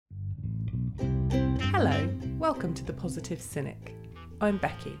Welcome to The Positive Cynic. I'm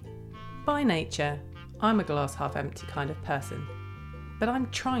Becky. By nature, I'm a glass half empty kind of person, but I'm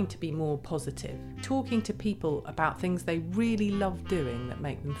trying to be more positive, talking to people about things they really love doing that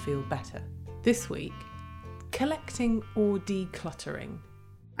make them feel better. This week, collecting or decluttering.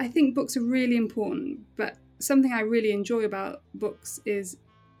 I think books are really important, but something I really enjoy about books is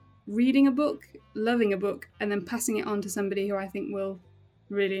reading a book, loving a book, and then passing it on to somebody who I think will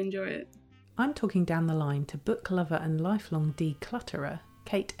really enjoy it. I'm talking down the line to book lover and lifelong declutterer,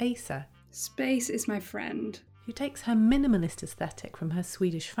 Kate Acer, Space is my friend. who takes her minimalist aesthetic from her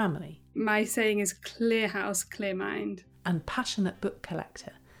Swedish family, My saying is clear house, clear mind. and passionate book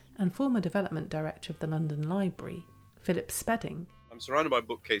collector and former development director of the London Library, Philip Spedding. I'm surrounded by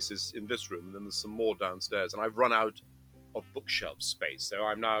bookcases in this room, and then there's some more downstairs, and I've run out of bookshelf space, so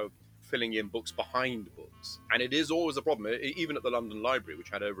I'm now filling in books behind books. And it is always a problem, even at the London Library,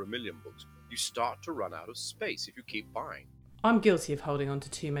 which had over 1 million books. You start to run out of space if you keep buying. I'm guilty of holding on to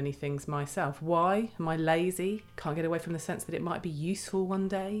too many things myself. Why? Am I lazy? Can't get away from the sense that it might be useful one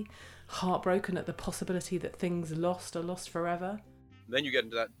day? Heartbroken at the possibility that things lost are lost forever? And then you get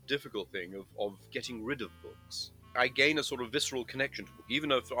into that difficult thing of getting rid of books. I gain a sort of visceral connection to a book,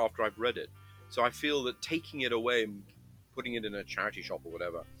 even after I've read it. So I feel that taking it away and putting it in a charity shop or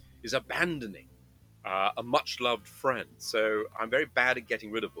whatever is abandoning a much-loved friend. So I'm very bad at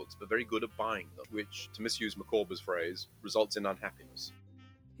getting rid of books, but very good at buying them, which, to misuse Macawber's phrase, results in unhappiness.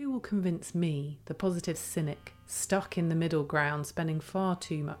 Who will convince me, the positive cynic, stuck in the middle ground, spending far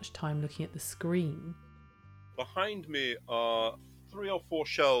too much time looking at the screen? Behind me are 3 or 4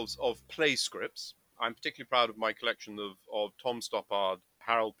 shelves of play scripts. I'm particularly proud of my collection of Tom Stoppard,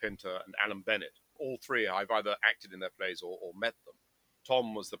 Harold Pinter, and Alan Bennett. All 3, I've either acted in their plays or met them.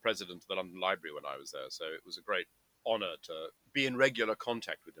 Tom was the president of the London Library when I was there, so it was a great honour to be in regular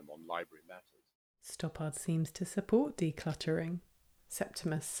contact with him on library matters. Stoppard seems to support decluttering.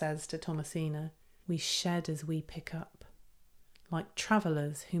 Septimus says to Thomasina, "We shed as we pick up, like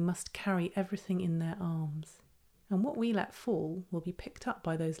travellers who must carry everything in their arms, and what we let fall will be picked up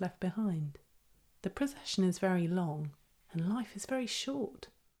by those left behind. The procession is very long, and life is very short."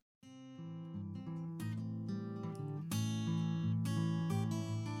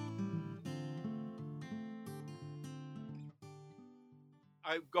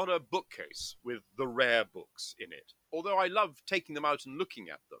 I've got a bookcase with the rare books in it. Although I love taking them out and looking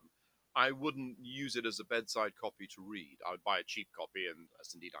at them, I wouldn't use it as a bedside copy to read. I would buy a cheap copy, and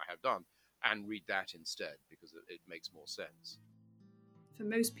as indeed I have done, and read that instead because it makes more sense. For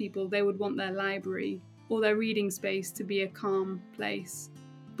most people, they would want their library or their reading space to be a calm place.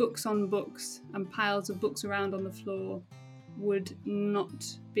 Books on books and piles of books around on the floor would not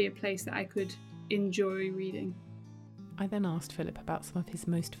be a place that I could enjoy reading. I then asked Philip about some of his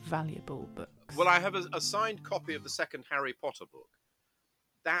most valuable books. Well, I have a signed copy of the second Harry Potter book.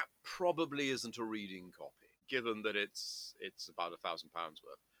 That probably isn't a reading copy, given that it's about £1,000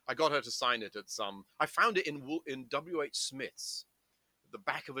 worth. I got her to sign it at I found it in W.H. Smith's, at the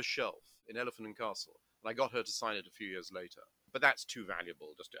back of a shelf in Elephant and Castle, and I got her to sign it a few years later. But that's too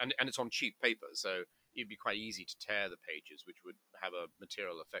valuable, and it's on cheap paper, so it'd be quite easy to tear the pages, which would have a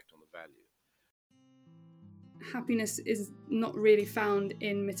material effect on the value. Happiness is not really found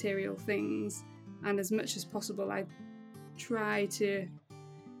in material things, and as much as possible I try to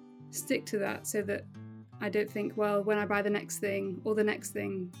stick to that so that I don't think, well, when I buy the next thing or the next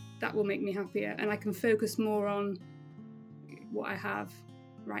thing, that will make me happier, and I can focus more on what I have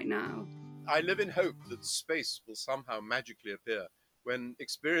right now. I live in hope that space will somehow magically appear, when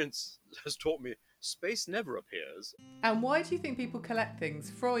experience has taught me space never appears. And why do you think people collect things?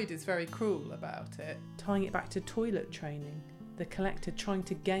 Freud is very cruel about it. Tying it back to toilet training, the collector trying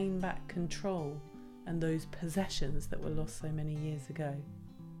to gain back control and those possessions that were lost so many years ago.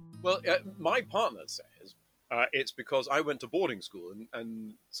 Well, my partner says it's because I went to boarding school,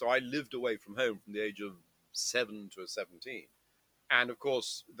 and so I lived away from home from the age of 7 to 17. And of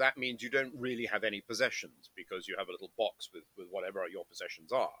course, that means you don't really have any possessions because you have a little box with whatever your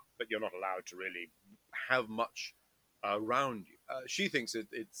possessions are, but you're not allowed to really have much around you. She thinks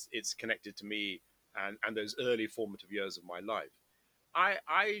it's connected to me and those early formative years of my life.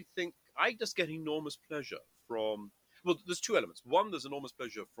 I think I just get enormous pleasure from, well, there's 2 elements. One, there's enormous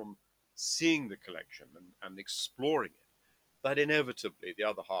pleasure from seeing the collection and exploring it. But inevitably, the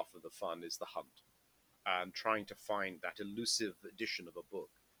other half of the fun is the hunt. And trying to find that elusive edition of a book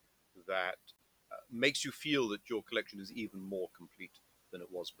that makes you feel that your collection is even more complete than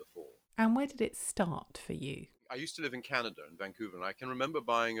it was before. And where did it start for you? I used to live in Canada, in Vancouver, and I can remember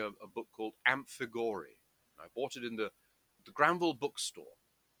buying a book called Amphigory. I bought it in the Granville bookstore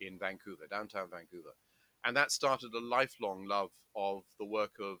in Vancouver, downtown Vancouver. And that started a lifelong love of the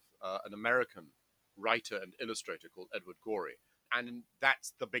work of an American writer and illustrator called Edward Gorey. And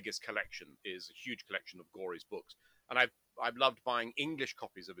that's the biggest collection, is a huge collection of Gorey's books. And I've loved buying English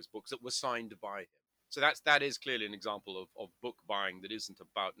copies of his books that were signed by him. So that is clearly an example of book buying that isn't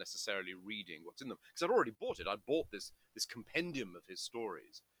about necessarily reading what's in them. Because I'd already bought it. I'd bought this compendium of his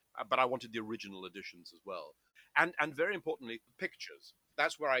stories, but I wanted the original editions as well. And very importantly, pictures.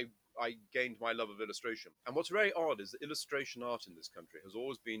 That's where I gained my love of illustration. And what's very odd is that illustration art in this country has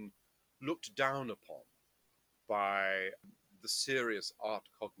always been looked down upon by the serious art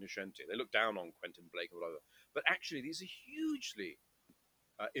cognoscenti. They look down on Quentin Blake or whatever. But actually, these are hugely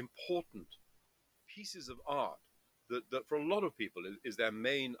important pieces of art that for a lot of people is their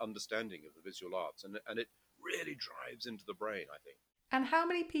main understanding of the visual arts. And it really drives into the brain, I think. And how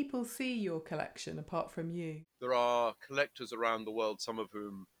many people see your collection apart from you? There are collectors around the world, some of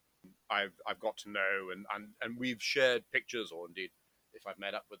whom I've got to know, and we've shared pictures, or indeed, if I've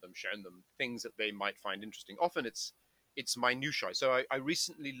met up with them, shown them things that they might find interesting. Often it's minutiae. So I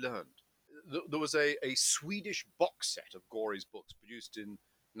recently learned there was a Swedish box set of Gorey's books produced in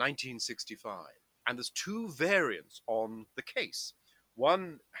 1965, and there's two variants on the case.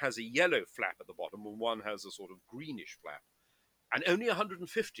 One has a yellow flap at the bottom, and one has a sort of greenish flap. And only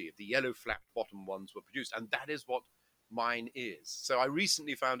 150 of the yellow flapped bottom ones were produced, and that is what mine is. So I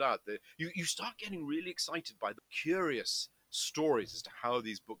recently found out that you start getting really excited by the curious stories as to how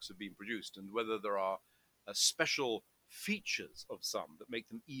these books have been produced and whether there are special features of some that make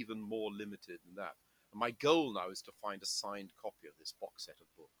them even more limited than that. And my goal now is to find a signed copy of this box set of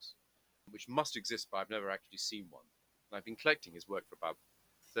books, which must exist, but I've never actually seen one. And I've been collecting his work for about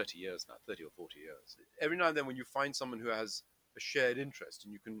 30 years now, 30 or 40 years. Every now and then when you find someone who has a shared interest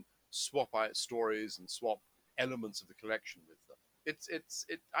and you can swap out stories and swap elements of the collection with them,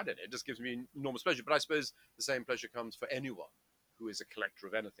 I don't know, it just gives me enormous pleasure. But I suppose the same pleasure comes for anyone who is a collector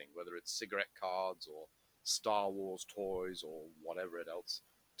of anything, whether it's cigarette cards or Star Wars toys or whatever it else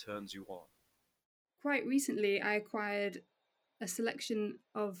turns you on. Quite recently, I acquired a selection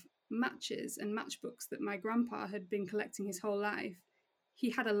of matches and matchbooks that my grandpa had been collecting his whole life.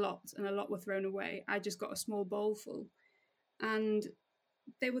 He had a lot, and a lot were thrown away. I just got a small bowl full. And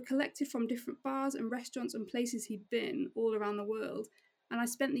they were collected from different bars and restaurants and places he'd been all around the world. And I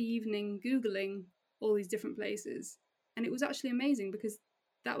spent the evening Googling all these different places. And it was actually amazing because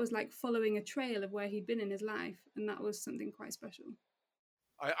that was like following a trail of where he'd been in his life. And that was something quite special.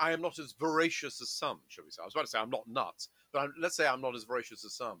 I am not as voracious as some, shall we say. I was about to say I'm not nuts, but let's say I'm not as voracious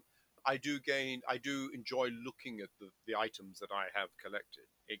as some. I do enjoy looking at the items that I have collected.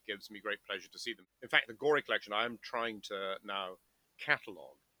 It gives me great pleasure to see them. In fact, the Gorey collection, I am trying to now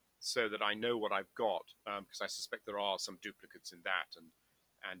catalogue so that I know what I've got, because I suspect there are some duplicates in that,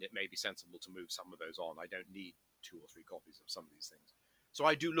 and it may be sensible to move some of those on. I don't need 2 or 3 copies of some of these things. So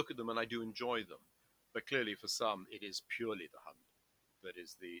I do look at them and I do enjoy them. But clearly for some, it is purely the hunt that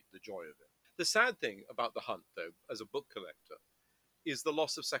is the joy of it. The sad thing about the hunt, though, as a book collector, is the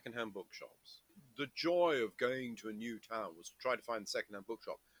loss of second-hand bookshops. The joy of going to a new town was to try to find a second-hand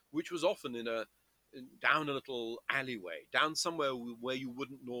bookshop, which was often down a little alleyway, down somewhere where you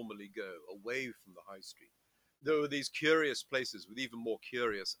wouldn't normally go, away from the high street. There were these curious places with even more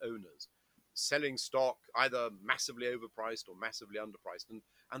curious owners, selling stock either massively overpriced or massively underpriced.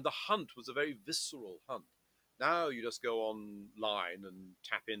 And the hunt was a very visceral hunt. Now you just go online and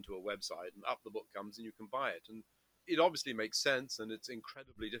tap into a website and up the book comes and you can buy it. And it obviously makes sense, and it's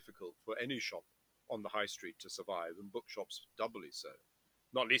incredibly difficult for any shop on the high street to survive, and bookshops doubly so.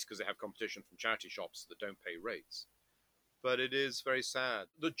 Not least because they have competition from charity shops that don't pay rates. But it is very sad.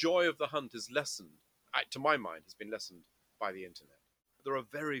 The joy of the hunt is lessened, to my mind, has been lessened by the internet. There are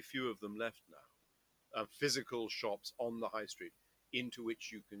very few of them left now. Physical shops on the high street into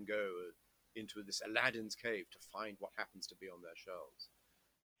which you can go into this Aladdin's cave to find what happens to be on their shelves.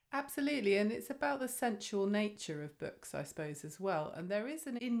 Absolutely, and it's about the sensual nature of books, I suppose, as well. And there is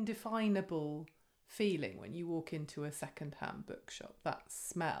an indefinable feeling when you walk into a second-hand bookshop, that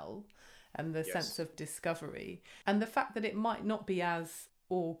smell and the sense of discovery. And the fact that it might not be as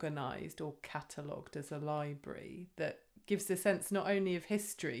organised or catalogued as a library, that gives a sense not only of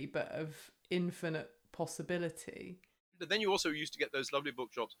history, but of infinite possibility. But then you also used to get those lovely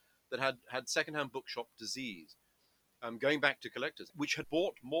bookshops that had second-hand bookshop disease. Going back to collectors, which had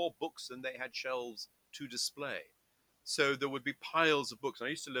bought more books than they had shelves to display. So there would be piles of books. And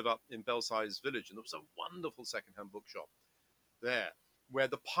I used to live up in Belsize Village, and there was a wonderful second-hand bookshop there, where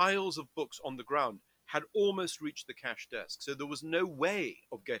the piles of books on the ground had almost reached the cash desk. So there was no way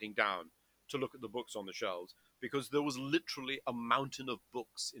of getting down to look at the books on the shelves, because there was literally a mountain of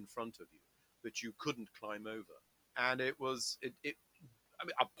books in front of you. that you couldn't climb over. And it was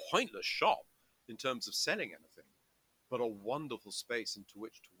a pointless shop in terms of selling anything, but a wonderful space into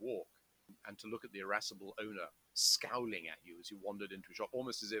which to walk and to look at the irascible owner scowling at you as you wandered into a shop,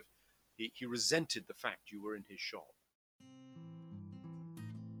 almost as if he resented the fact you were in his shop.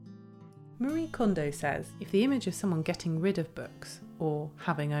 Marie Kondo says if the image of someone getting rid of books or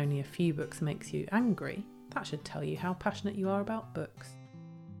having only a few books makes you angry, that should tell you how passionate you are about books.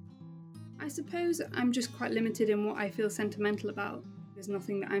 I suppose I'm just quite limited in what I feel sentimental about. There's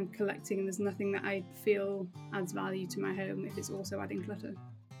nothing that I'm collecting and there's nothing that I feel adds value to my home if it's also adding clutter.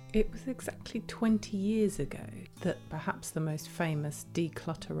 It was exactly 20 years ago that perhaps the most famous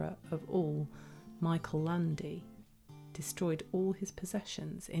declutterer of all, Michael Landy, destroyed all his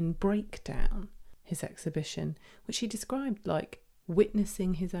possessions in Breakdown, his exhibition, which he described like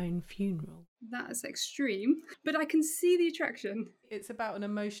witnessing his own funeral. That's extreme, but I can see the attraction. It's about an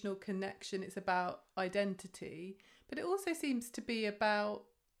emotional connection, it's about identity, but it also seems to be about,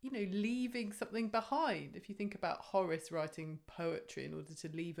 leaving something behind. If you think about Horace writing poetry in order to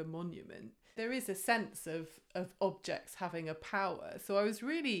leave a monument, there is a sense of objects having a power. So I was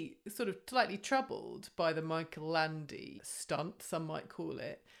really sort of slightly troubled by the Michael Landy stunt, some might call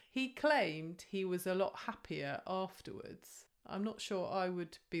it. He claimed he was a lot happier afterwards. I'm not sure I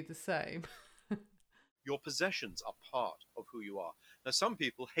would be the same. Your possessions are part of who you are. Now, some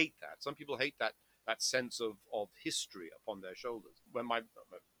people hate that. Some people hate that sense of history upon their shoulders. When my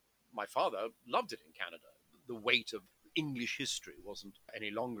father loved it in Canada, the weight of English history wasn't any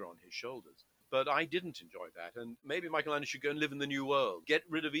longer on his shoulders. But I didn't enjoy that, and maybe Michelangelo should go and live in the New World, get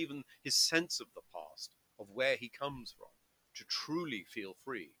rid of even his sense of the past, of where he comes from, to truly feel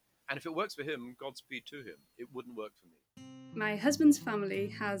free. And if it works for him, Godspeed to him. It wouldn't work for me. My husband's family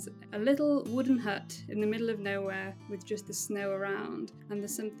has a little wooden hut in the middle of nowhere with just the snow around, and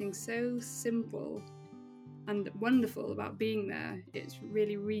there's something so simple and wonderful about being there. It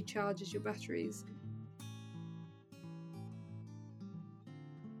really recharges your batteries.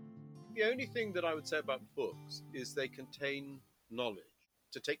 The only thing that I would say about books is they contain knowledge.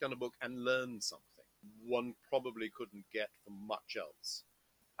 To take down a book and learn something, one probably couldn't get from much else.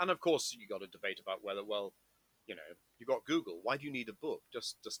 And of course, you got a debate about whether, you got Google. Why do you need a book?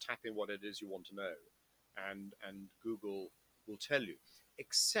 Just tap in what it is you want to know, and Google will tell you.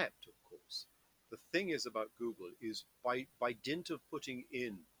 Except, of course, the thing is about Google is by dint of putting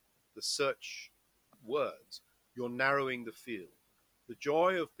in the search words, you're narrowing the field. The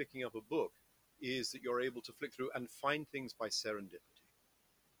joy of picking up a book is that you're able to flick through and find things by serendipity.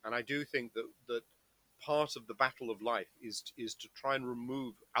 And I do think that part of the battle of life is to try and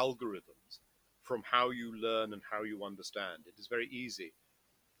remove algorithms from how you learn and how you understand. It is very easy,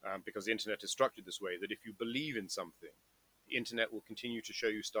 because the internet is structured this way, that if you believe in something, the internet will continue to show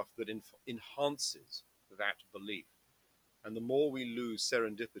you stuff that enhances that belief. And the more we lose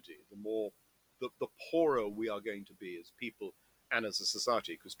serendipity, the poorer we are going to be as people and as a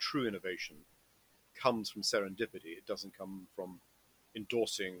society, because true innovation comes from serendipity. It doesn't come from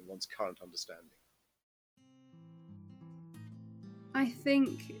endorsing one's current understanding. I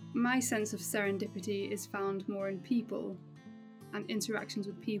think my sense of serendipity is found more in people and interactions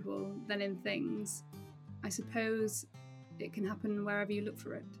with people than in things. I suppose it can happen wherever you look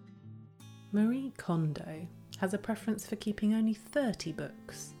for it. Marie Kondo has a preference for keeping only 30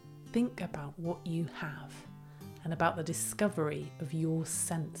 books. Think about what you have and about the discovery of your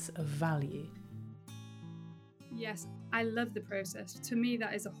sense of value. Yes, I love the process. To me,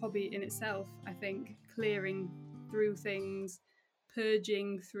 that is a hobby in itself, I think. Clearing through things,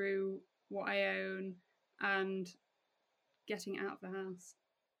 purging through what I own, and getting out of the house.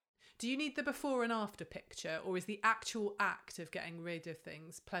 Do you need the before and after picture, or is the actual act of getting rid of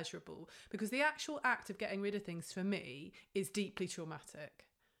things pleasurable? Because the actual act of getting rid of things for me is deeply traumatic.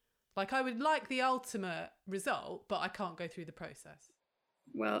 Like, I would like the ultimate result, but I can't go through the process.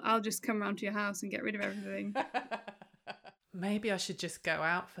 Well, I'll just come round to your house and get rid of everything. Maybe I should just go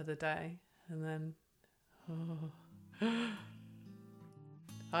out for the day and then...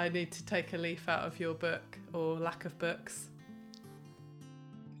 I need to take a leaf out of your book, or lack of books.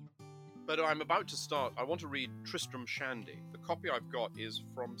 But I'm about to start. I want to read Tristram Shandy. The copy I've got is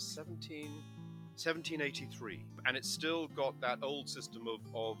from 1783, and it's still got that old system of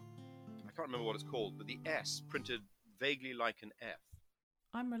I can't remember what it's called, but the S printed vaguely like an F.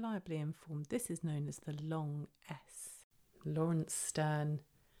 I'm reliably informed this is known as the long S. Lawrence Sterne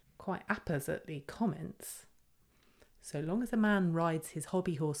quite appositely comments, "So long as a man rides his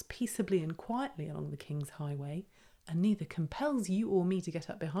hobby horse peaceably and quietly along the King's highway, and neither compels you or me to get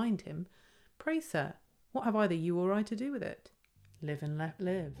up behind him, pray, sir, what have either you or I to do with it? Live and let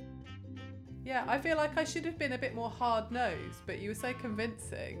live." Yeah, I feel like I should have been a bit more hard-nosed, but you were so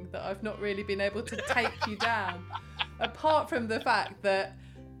convincing that I've not really been able to take you down. Apart from the fact that,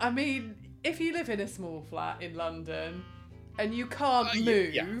 I mean, if you live in a small flat in London and you can't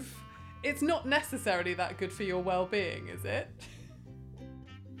move, it's not necessarily that good for your well-being, is it?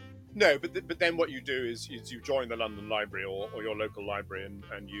 No, but then what you do is you join the London Library or your local library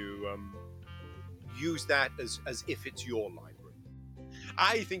and you use that as if it's your library.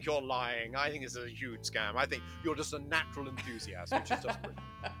 I think you're lying. I think it's a huge scam. I think you're just a natural enthusiast, which is just brilliant.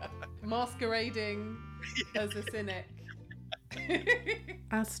 Masquerading as a cynic.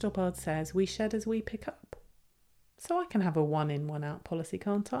 As Stoppard says, we shed as we pick up. So I can have a 1 in, 1 out policy,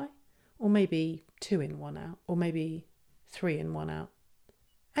 can't I? Or maybe 2 in, 1 out. Or maybe 3 in, 1 out.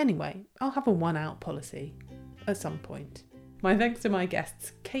 Anyway, I'll have a 1 out policy at some point. My thanks to my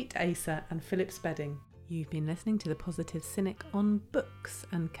guests, Kate Acer and Philip Spedding. You've been listening to The Positive Cynic on books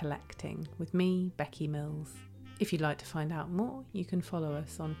and collecting with me, Becky Mills. If you'd like to find out more, you can follow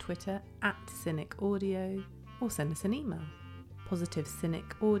us on Twitter @CynicAudio or send us an email,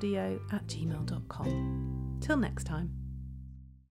 positivecynicaudio@gmail.com. Till next time.